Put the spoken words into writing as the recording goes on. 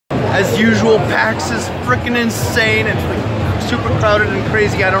As usual, PAX is freaking insane. It's like super crowded and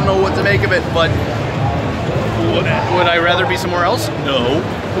crazy. I don't know what to make of it, but would I rather be somewhere else? No.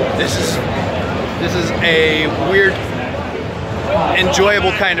 This is a weird,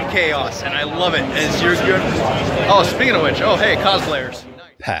 enjoyable kind of chaos, and I love it. As you're oh, speaking of which, oh hey, cosplayers.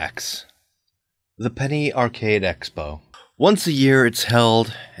 PAX, the Penny Arcade Expo. Once a year it's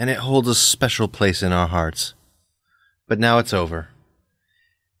held, and it holds a special place in our hearts. But now it's over.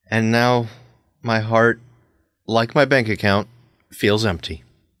 And now my heart, like my bank account, feels empty.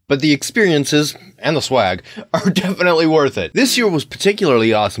 But the experiences, and the swag, are definitely worth it. This year was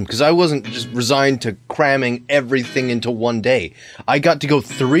particularly awesome because I wasn't just resigned to cramming everything into one day. I got to go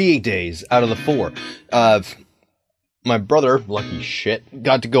 3 days out of the 4. My brother, lucky shit,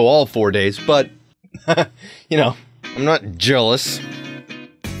 got to go all 4 days, but, you know, I'm not jealous.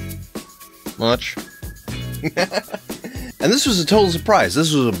 Much. And this was a total surprise.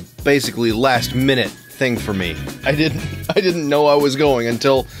 This was a basically last minute thing for me. I didn't know I was going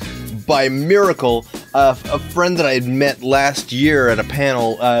until, by miracle, a friend that I had met last year at a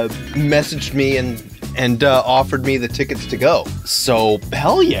panel messaged me and offered me the tickets to go. So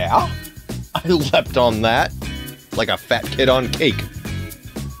hell yeah, I leapt on that like a fat kid on cake.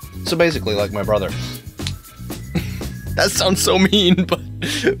 So basically, like my brother. That sounds so mean,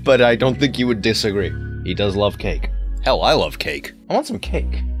 but I don't think you would disagree. He does love cake. Hell, I love cake. I want some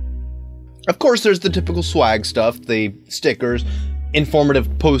cake. Of course, there's the typical swag stuff, the stickers,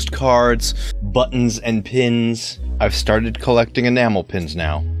 informative postcards, buttons and pins. I've started collecting enamel pins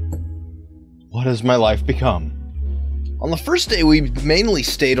now. What has my life become? On the first day, we mainly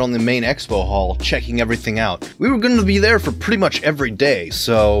stayed on the main expo hall, checking everything out. We were going to be there for pretty much every day,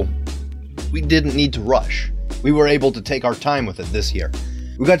 so we didn't need to rush. We were able to take our time with it this year.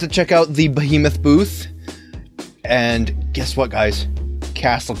 We got to check out the Behemoth booth, and guess what, guys?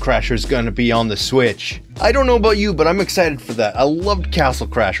 Castle Crasher's gonna be on the Switch. I don't know about you, but I'm excited for that. I loved Castle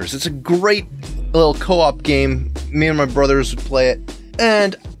Crashers. It's a great little co-op game. Me and my brothers would play it,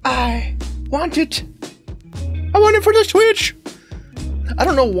 and I want it. I want it for the Switch. I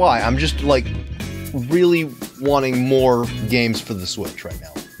don't know why. I'm just like really wanting more games for the Switch right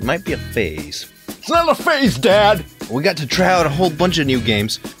now. It might be a phase. It's not a phase, Dad! We got to try out a whole bunch of new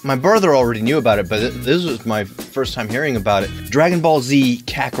games. My brother already knew about it, but this was my first time hearing about it. Dragon Ball Z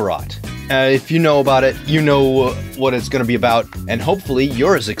Kakarot. If you know about it, you know what it's going to be about, and hopefully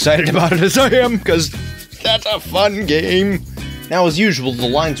you're as excited about it as I am, because that's a fun game. Now, as usual, the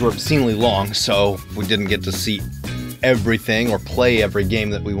lines were obscenely long, so we didn't get to see everything or play every game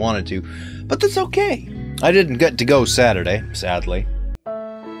that we wanted to, but that's okay. I didn't get to go Saturday, sadly.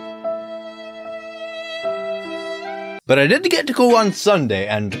 But I did get to go on Sunday,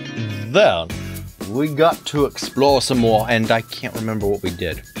 and then we got to explore some more, and I can't remember what we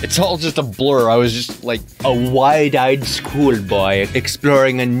did. It's all just a blur. I was just like a wide-eyed schoolboy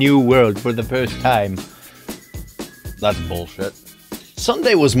exploring a new world for the first time. That's bullshit.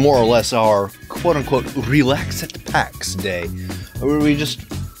 Sunday was more or less our quote-unquote relax at PAX day, where we just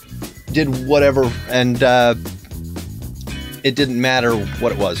did whatever, and it didn't matter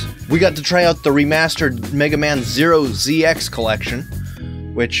what it was. We got to try out the remastered Mega Man Zero ZX collection,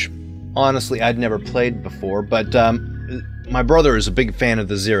 which, honestly, I'd never played before, but my brother is a big fan of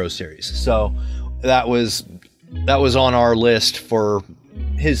the Zero series, so that was on our list for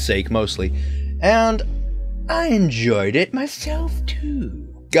his sake, mostly, and I enjoyed it myself, too.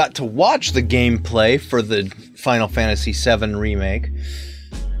 Got to watch the gameplay for the Final Fantasy VII Remake.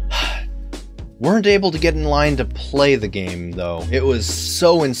 Weren't able to get in line to play the game, though. It was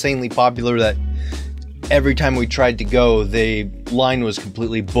so insanely popular that every time we tried to go, the line was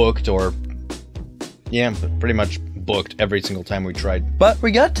completely booked, or yeah, pretty much booked every single time we tried. But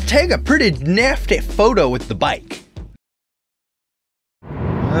we got to take a pretty nifty photo with the bike.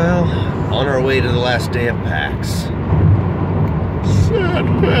 Well, on our way to the last day of PAX. Sad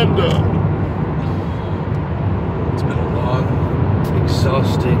panda. It's been a long,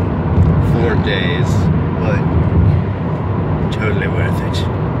 exhausting 4 days, but totally worth it.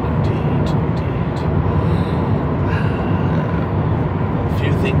 Indeed, indeed. A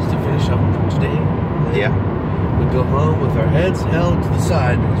few things to finish up for today. Yeah. We go home with our heads held to the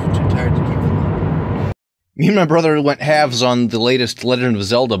side because we're too tired to keep them up. Me and my brother went halves on the latest Legend of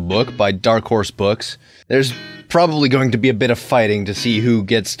Zelda book by Dark Horse Books. There's probably going to be a bit of fighting to see who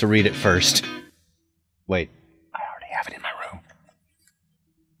gets to read it first. Wait, I already have it in my room.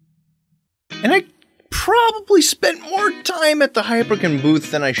 And I probably spent more time at the Hyperkin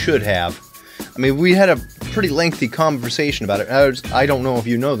booth than I should have. I mean, we had a pretty lengthy conversation about it. I don't know if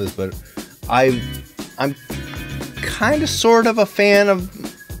you know this, but I'm kind of sort of a fan of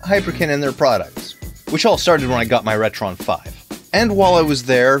Hyperkin and their products, which all started when I got my Retron 5. And while I was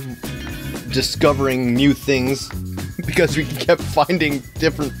there, discovering new things, because we kept finding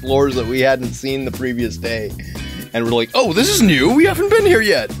different floors that we hadn't seen the previous day. And we're like, oh, this is new, we haven't been here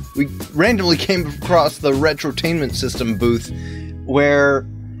yet. We randomly came across the Retrotainment System booth, where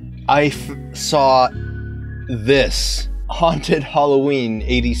I saw this Haunted Halloween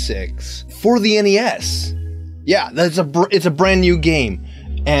 86 for the NES. Yeah, it's a brand new game,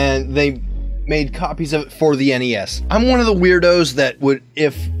 and they made copies of it for the NES. I'm one of the weirdos that would,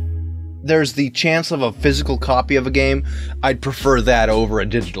 if there's the chance of a physical copy of a game, I'd prefer that over a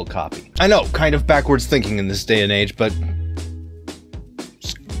digital copy. I know, kind of backwards thinking in this day and age, but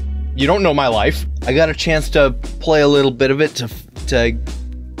you don't know my life. I got a chance to play a little bit of it to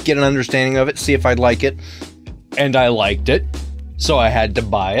get an understanding of it, see if I'd like it, and I liked it, so I had to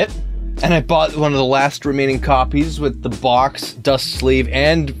buy it. And I bought one of the last remaining copies with the box, dust sleeve,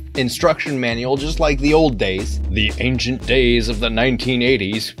 and instruction manual, just like the old days. The ancient days of the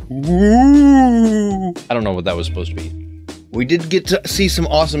 1980s. Woo! I don't know what that was supposed to be. We did get to see some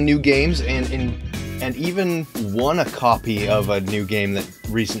awesome new games, and even won a copy of a new game that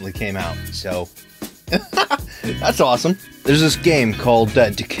recently came out, so that's awesome. There's this game called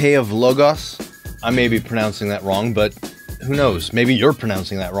Decay of Logos. I may be pronouncing that wrong, but who knows? Maybe you're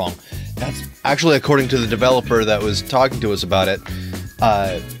pronouncing that wrong. That's actually, according to the developer that was talking to us about it,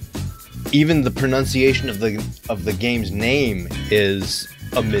 even the pronunciation of the game's name is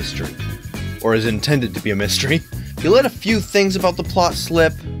a mystery, or is intended to be a mystery. You let a few things about the plot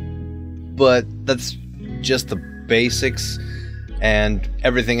slip, but that's just the basics, and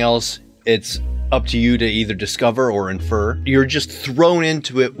everything else, it's up to you to either discover or infer. You're just thrown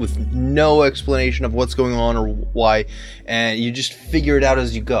into it with no explanation of what's going on or why, and you just figure it out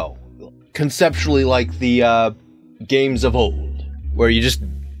as you go. Conceptually like the games of old, where you just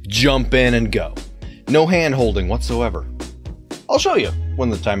jump in and go. No hand-holding whatsoever. I'll show you when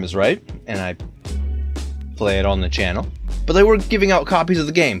the time is right, and I play it on the channel. But they were giving out copies of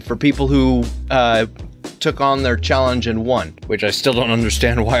the game for people who took on their challenge and won, which I still don't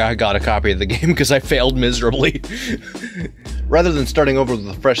understand why I got a copy of the game, because I failed miserably. Rather than starting over with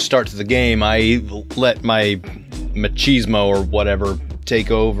a fresh start to the game, I let my machismo or whatever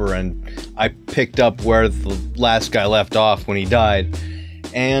take over, and I picked up where the last guy left off when he died,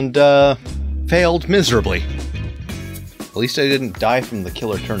 and failed miserably. At least I didn't die from the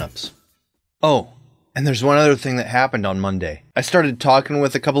killer turnips. Oh, and there's one other thing that happened on Monday. I started talking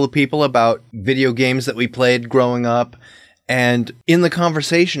with a couple of people about video games that we played growing up, and in the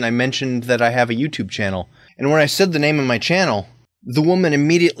conversation I mentioned that I have a YouTube channel, and when I said the name of my channel, the woman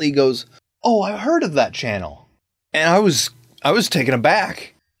immediately goes, "Oh, I've heard of that channel." And I was taken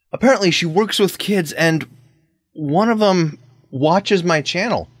aback. Apparently she works with kids, and one of them watches my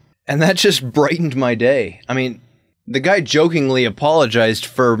channel, and that just brightened my day. I mean, the guy jokingly apologized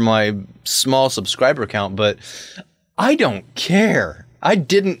for my small subscriber count, but I don't care. I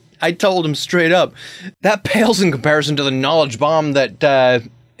told him straight up, that pales in comparison to the knowledge bomb that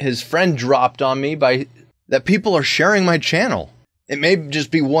his friend dropped on me that people are sharing my channel. It may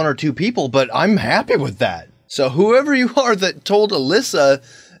just be one or two people, but I'm happy with that. So whoever you are that told Alyssa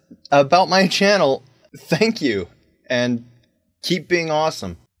about my channel, thank you, and keep being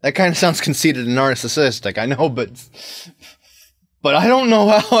awesome. That kind of sounds conceited and narcissistic, I know, but I don't know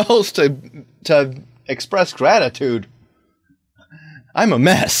how else to express gratitude. I'm a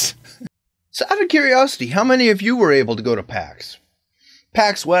mess. So out of curiosity, how many of you were able to go to PAX?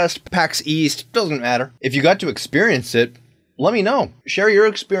 PAX West, PAX East, doesn't matter. If you got to experience it, let me know. Share your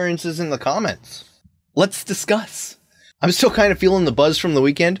experiences in the comments. Let's discuss. I'm still kind of feeling the buzz from the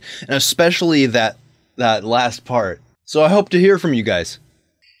weekend, and especially that last part. So I hope to hear from you guys.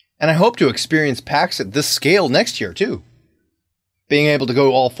 And I hope to experience PAX at this scale next year, too. Being able to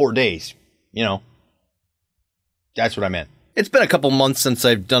go all 4 days, you know. That's what I meant. It's been a couple months since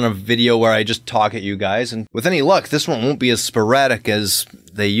I've done a video where I just talk at you guys, and with any luck, this one won't be as sporadic as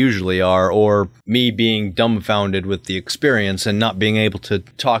they usually are, or me being dumbfounded with the experience and not being able to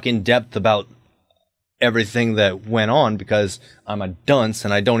talk in depth about everything that went on, because I'm a dunce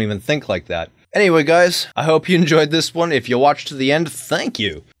and I don't even think like that. Anyway, guys, I hope you enjoyed this one. If you watched to the end, thank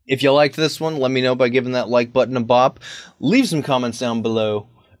you. If you liked this one, let me know by giving that like button a bop. Leave some comments down below,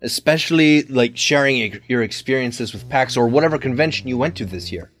 especially like sharing your experiences with PAX or whatever convention you went to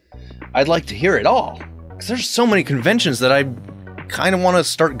this year. I'd like to hear it all, because there's so many conventions that I kind of want to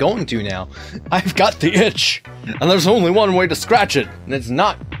start going to now. I've got the itch, and there's only one way to scratch it, and it's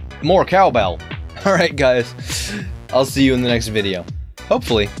not more cowbell. Alright guys, I'll see you in the next video.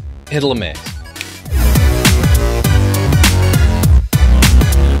 Hopefully, it'll amaze.